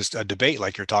into a debate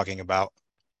like you're talking about,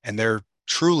 and they're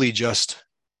truly just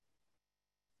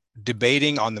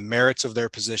debating on the merits of their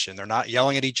position. They're not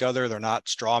yelling at each other. They're not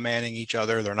straw manning each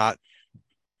other. They're not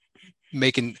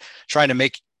trying to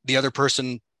make the other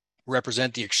person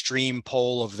represent the extreme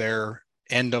pole of their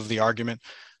end of the argument.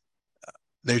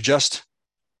 They're just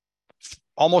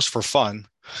almost for fun,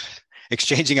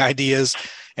 exchanging ideas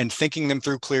and thinking them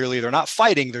through clearly. They're not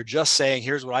fighting. They're just saying,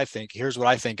 here's what I think,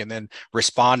 and then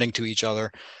responding to each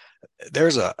other.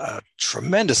 There's a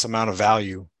tremendous amount of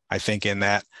value, I think, in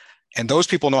that. And those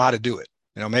people know how to do it.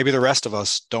 Maybe the rest of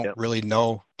us don't really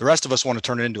know. The rest of us want to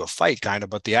turn it into a fight kind of,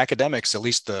 but the academics, at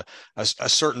least a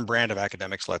certain brand of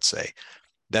academics, let's say,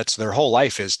 that's their whole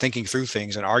life is thinking through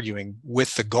things and arguing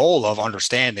with the goal of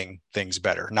understanding things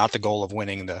better, not the goal of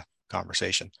winning the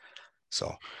conversation.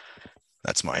 So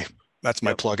that's my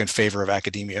plug in favor of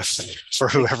academia for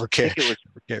whoever cares. I think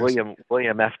it was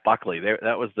William F. Buckley.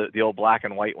 That was the old black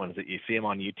and white ones that you see them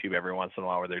on YouTube every once in a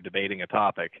while where they're debating a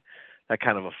topic. That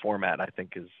kind of a format, I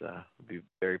think, is would be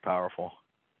very powerful.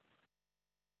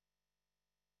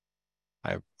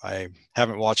 I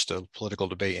haven't watched a political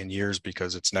debate in years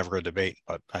because it's never a debate,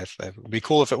 but it would be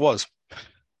cool if it was.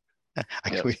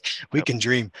 We can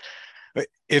dream.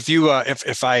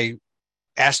 If I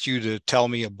asked you to tell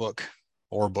me a book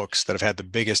or books that have had the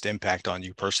biggest impact on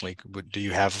you personally, do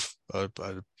you have a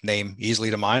name easily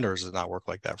to mind, or does it not work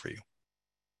like that for you?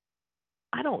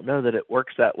 I don't know that it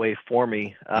works that way for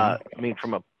me. I mean,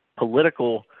 from a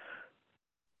political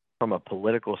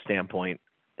standpoint,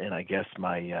 and I guess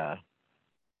my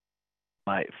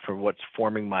for what's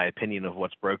forming my opinion of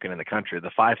what's broken in the country,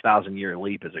 the 5,000-year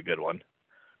leap is a good one.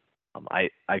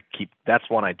 That's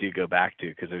one I do go back to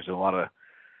because there's a lot of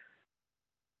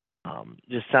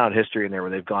just sound history in there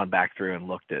where they've gone back through and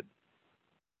looked at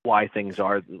how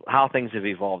things have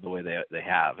evolved the way they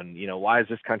have, and why does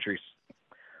this country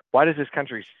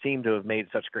seem to have made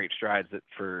such great strides that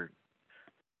for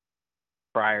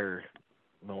prior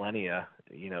millennia,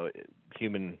 the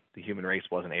human race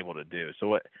wasn't able to do. So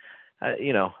what,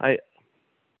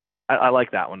 I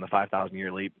like that one, the 5,000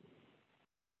 year leap.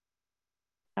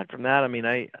 And from that, I mean,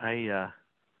 I'm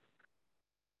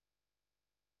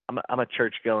a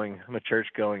church going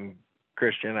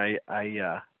Christian. I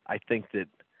think that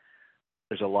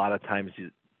there's a lot of times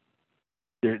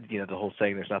there, the whole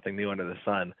saying, there's nothing new under the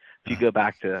sun. If I go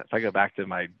back to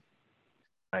my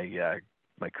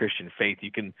Christian faith,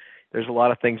 there's a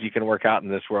lot of things you can work out in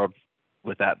this world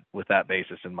with that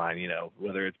basis in mind,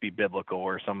 whether it be biblical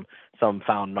or some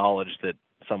found knowledge that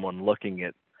someone looking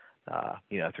at,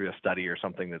 through a study or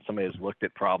something, that somebody has looked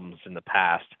at problems in the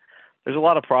past. There's a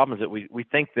lot of problems that we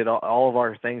think that all of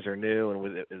our things are new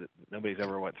and nobody's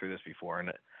ever went through this before. And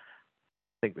I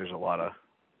think there's a lot of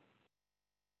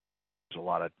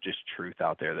just truth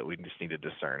out there that we just need to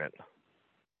discern it.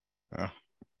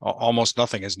 Almost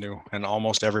nothing is new, and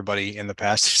almost everybody in the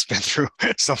past has been through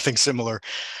something similar.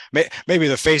 Maybe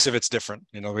the face of it's different.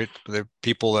 The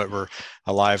people that were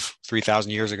alive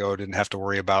 3,000 years ago didn't have to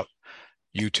worry about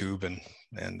YouTube and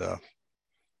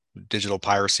digital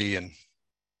piracy and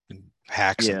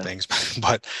hacks and things,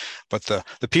 but the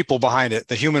people behind it,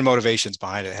 the human motivations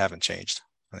behind it, haven't changed.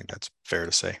 I think that's fair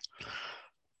to say.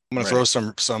 I'm going to throw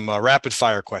some rapid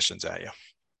fire questions at you,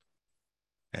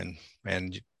 and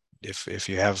if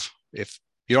you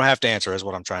don't have to answer, is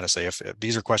what I'm trying to say. If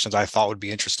these are questions I thought would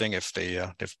be interesting, if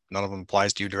none of them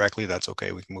applies to you directly, that's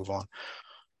okay. We can move on.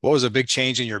 What was a big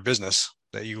change in your business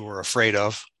that you were afraid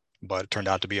of, but it turned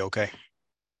out to be okay?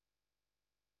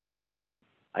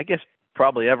 I guess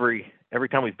probably every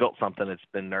time we've built something, it's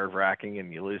been nerve-wracking,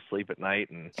 and you lose sleep at night,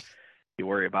 and you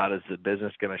worry about, is the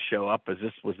business going to show up?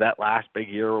 Was that last big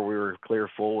year where we were clear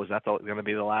full? Was that going to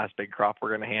be the last big crop we're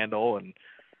going to handle? And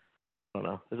I don't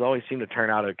know. It's always seemed to turn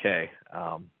out okay.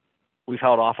 We've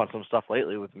held off on some stuff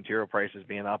lately with material prices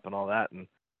being up and all that, and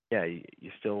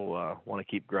you still want to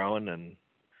keep growing, and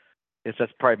that's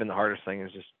probably been the hardest thing,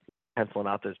 is just penciling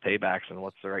out those paybacks and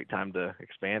what's the right time to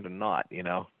expand and not,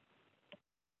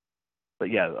 But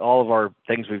all of our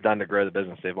things we've done to grow the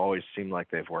business, they've always seemed like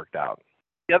they've worked out.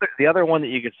 The other one that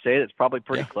you could say that's probably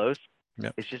pretty close,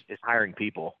 it's hiring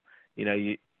people.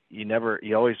 You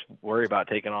always worry about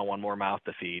taking on one more mouth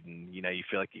to feed, and you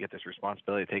feel like you get this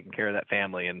responsibility of taking care of that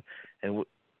family, and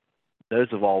those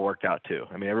have all worked out too.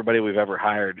 I mean, everybody we've ever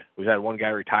hired, we've had one guy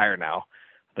retire now,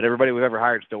 but everybody we've ever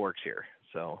hired still works here.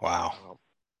 So wow.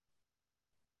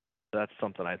 That's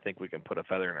something I think we can put a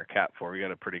feather in our cap for. We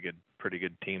got a pretty good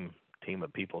team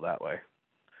of people that way.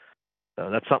 So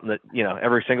that's something that,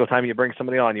 every single time you bring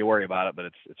somebody on, you worry about it, but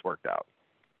it's worked out.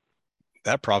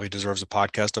 That probably deserves a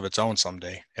podcast of its own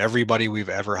someday. Everybody we've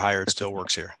ever hired still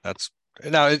works here.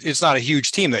 Now it's not a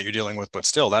huge team that you're dealing with, but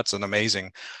still, that's an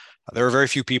amazing. There are very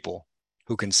few people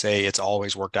who can say it's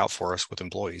always worked out for us with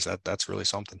employees. That's really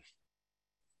something.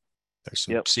 There's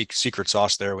some secret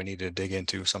sauce there we need to dig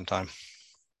into sometime.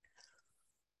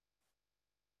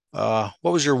 What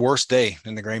was your worst day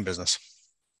in the grain business?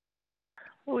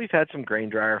 Well, we've had some grain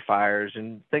dryer fires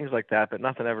and things like that, but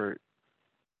nothing ever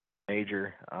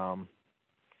major. I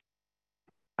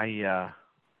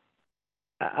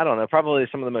don't know. Probably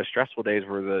some of the most stressful days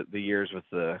were the years with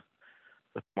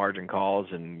margin calls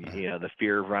and the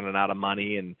fear of running out of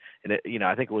money, and it,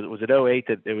 I think was it 2008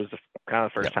 that it was the kind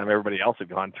of first time everybody else had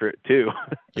gone through it too.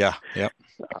 Yeah.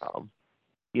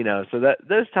 So that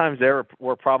those times there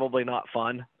were probably not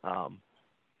fun.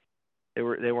 They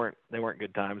weren't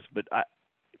good times, but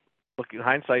look, in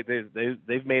hindsight,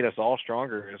 they've made us all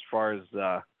stronger as far as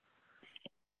it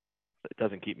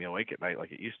doesn't keep me awake at night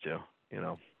like it used to.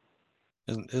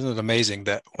 Isn't it amazing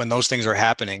that when those things are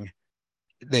happening,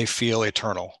 they feel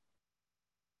eternal?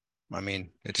 I mean,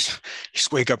 you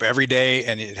just wake up every day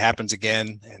and it happens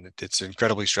again, and it's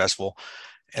incredibly stressful.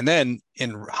 And then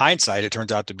in hindsight, it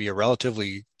turns out to be a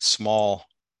relatively small,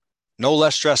 no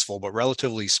less stressful, but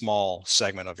relatively small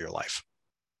segment of your life.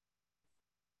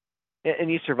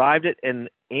 And you survived it, and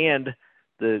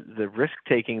the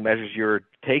risk-taking measures you were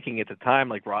taking at the time,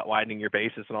 like widening your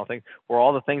basis and all things, were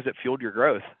all the things that fueled your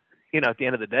growth. At the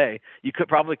end of the day, you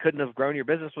couldn't have grown your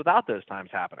business without those times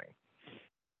happening.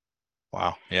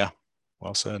 Wow. Yeah.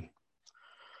 Well said.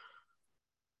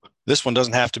 This one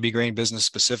doesn't have to be grain business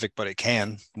specific, but it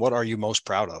can. What are you most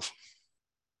proud of?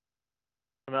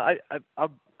 I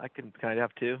can kind of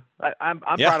have two. I'm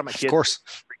proud of my kids. Of course.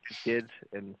 Kids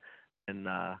and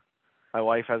my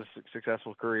wife has a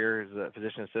successful career as a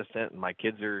physician assistant, and my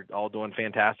kids are all doing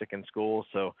fantastic in school.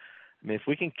 So, I mean, if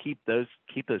we can keep those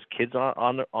kids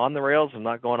on the rails and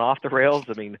not going off the rails,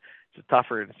 I mean, it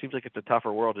seems like it's a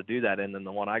tougher world to do that in than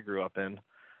the one I grew up in.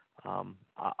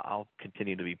 I'll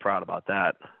continue to be proud about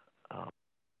that.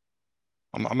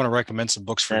 I'm going to recommend some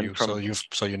books for And you, from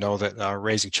so you know that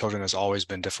raising children has always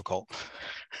been difficult.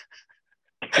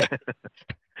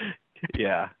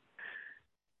 yeah,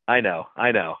 I know.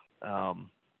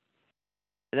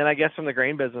 And then I guess from the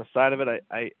grain business side of it,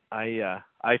 I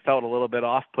felt a little bit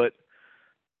off put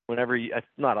whenever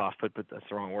not off put, but that's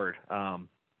the wrong word.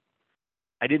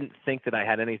 I didn't think that I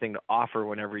had anything to offer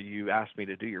whenever you asked me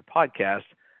to do your podcast,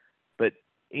 but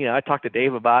I talked to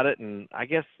Dave about it, and I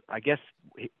guess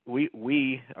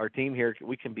we our team here,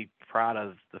 we can be proud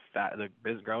of the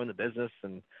growing the business,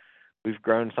 and we've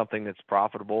grown something that's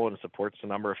profitable and supports a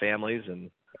number of families, and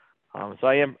so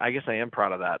I guess I am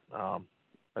proud of that.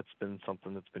 That's been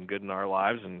something that's been good in our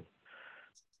lives and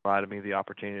provided me the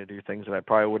opportunity to do things that I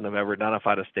probably wouldn't have ever done if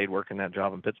I'd have stayed working that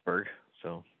job in Pittsburgh.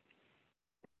 So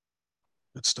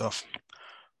good stuff.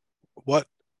 What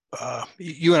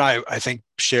you and I think,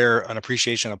 share an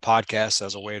appreciation of podcasts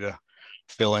as a way to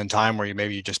fill in time where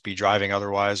you just be driving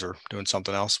otherwise or doing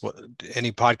something else.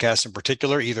 Any podcasts in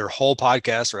particular, either whole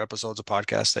podcasts or episodes of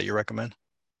podcasts that you recommend?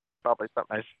 probably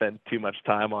something I spend too much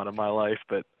time on in my life,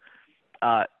 but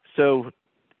so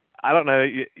I don't know.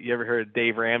 You ever heard of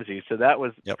Dave Ramsey? So that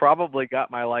was Yep. probably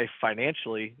got my life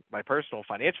financially, my personal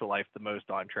financial life, the most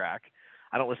on track.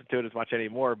 I don't listen to it as much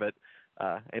anymore, but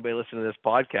anybody listening to this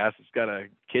podcast that's got a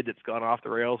kid that's gone off the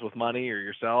rails with money, or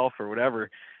yourself or whatever,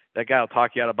 that guy will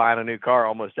talk you out of buying a new car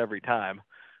almost every time.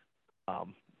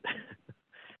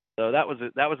 So that was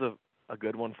a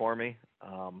good one for me.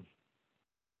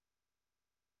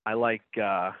 I like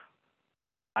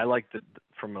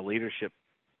from a leadership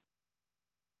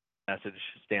message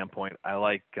standpoint, I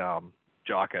like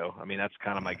Jocko. I mean, that's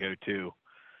kind of my go-to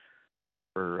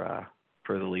for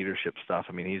the leadership stuff.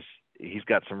 I mean, he's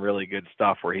got some really good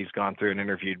stuff where he's gone through and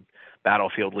interviewed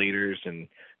battlefield leaders and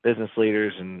business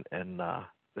leaders, and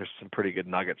there's some pretty good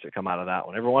nuggets that come out of that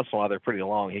one. Every once in a while, they're pretty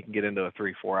long. He can get into a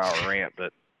 3-4 hour rant,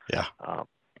 but Yeah.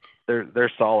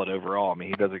 They're solid overall. I mean,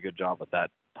 he does a good job with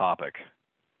that topic.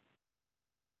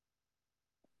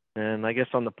 And I guess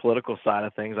on the political side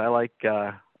of things, I like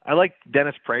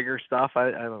Dennis Prager stuff.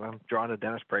 I'm drawn to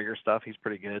Dennis Prager stuff. He's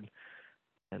pretty good.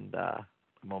 And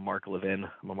I'm a Mark Levin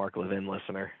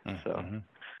listener. So Mm-hmm.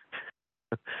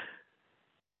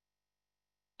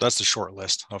 That's the short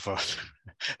list of a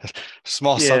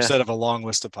small subset of a long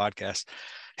list of podcasts.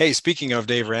 Hey, speaking of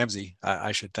Dave Ramsey,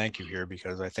 I should thank you here,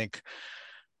 because I think,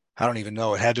 I don't even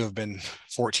know, it had to have been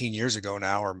 14 years ago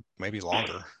now, or maybe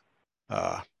longer.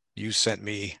 You sent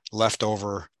me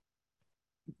leftover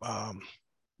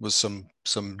with some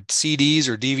CDs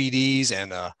or DVDs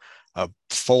and a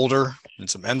folder and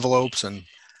some envelopes, and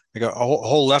I got a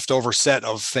whole leftover set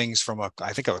of things from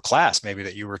I think a class maybe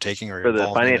that you were taking or for the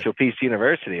Financial Peace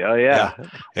University. Oh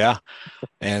yeah.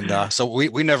 And so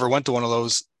we never went to one of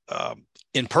those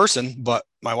in person, but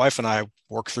my wife and I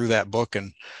worked through that book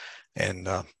and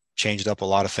changed up a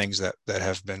lot of things that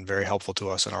have been very helpful to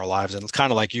us in our lives. And it's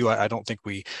kind of like you, I don't think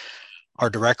we are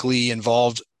directly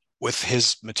involved with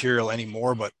his material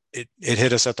anymore, but it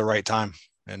hit us at the right time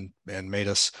and made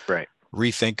us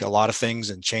rethink a lot of things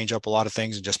and change up a lot of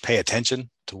things and just pay attention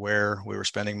to where we were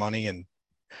spending money. And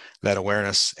that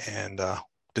awareness and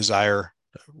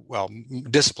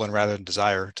discipline rather than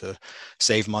desire to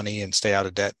save money and stay out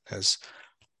of debt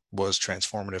was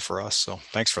transformative for us. So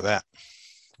thanks for that.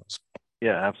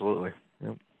 Yeah, absolutely.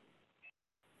 Yep.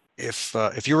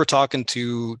 If you were talking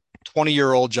to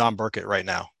 20-year-old John Burkett right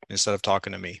now, instead of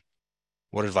talking to me,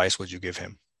 what advice would you give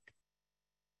him?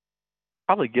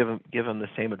 Probably give him the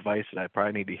same advice that I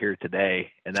probably need to hear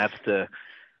today, and that's to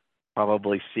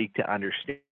probably seek to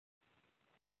understand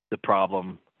the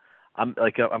problem. I'm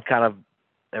kind of,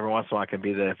 every once in a while I can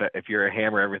be that if you're a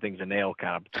hammer, everything's a nail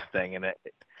kind of thing, and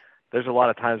there's a lot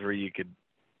of times where you could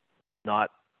not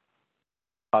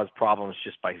cause problems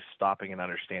just by stopping and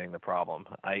understanding the problem.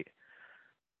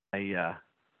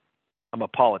 I'm a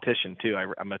politician too.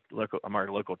 I'm our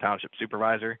local township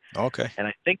supervisor. Okay. And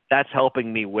I think that's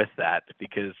helping me with that,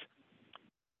 because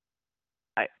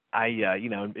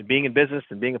being in business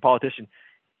and being a politician,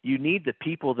 you need the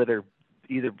people that are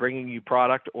either bringing you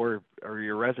product or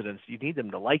your residents. You need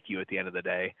them to like you at the end of the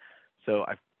day. So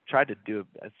I'm trying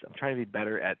to be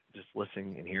better at just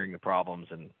listening and hearing the problems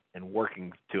and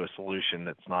working to a solution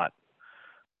that's not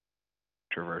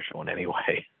controversial in any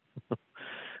way.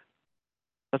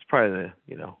 That's probably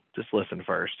just listen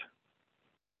first.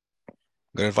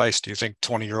 Good advice. Do you think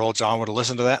 20-year-old John would have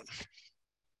listened to that?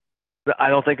 I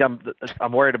don't think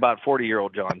I'm worried about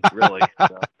 40-year-old John, really.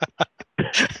 So.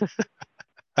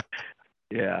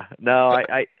 Yeah. No,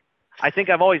 I think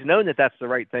I've always known that that's the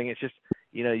right thing. It's just,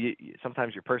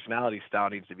 sometimes your personality style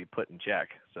needs to be put in check.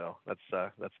 So that's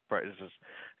probably just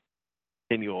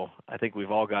continual. I think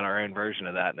we've all got our own version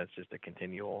of that, and it's just a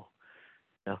continual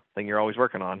thing you're always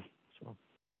working on. So.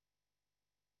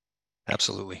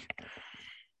 Absolutely.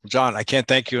 John, I can't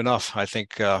thank you enough. I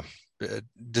think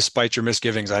despite your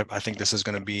misgivings, I think this is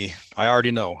going to be, I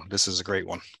already know this is a great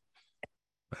one.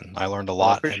 And I learned a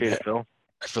lot. Well, I appreciate it, Phil.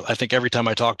 I think every time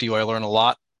I talk to you, I learn a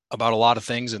lot about a lot of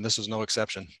things, and this is no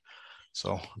exception.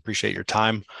 So appreciate your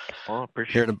time. Well,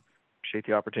 appreciate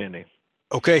the opportunity.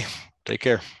 Okay. Take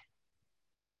care.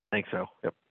 Thanks, Phil. Yep.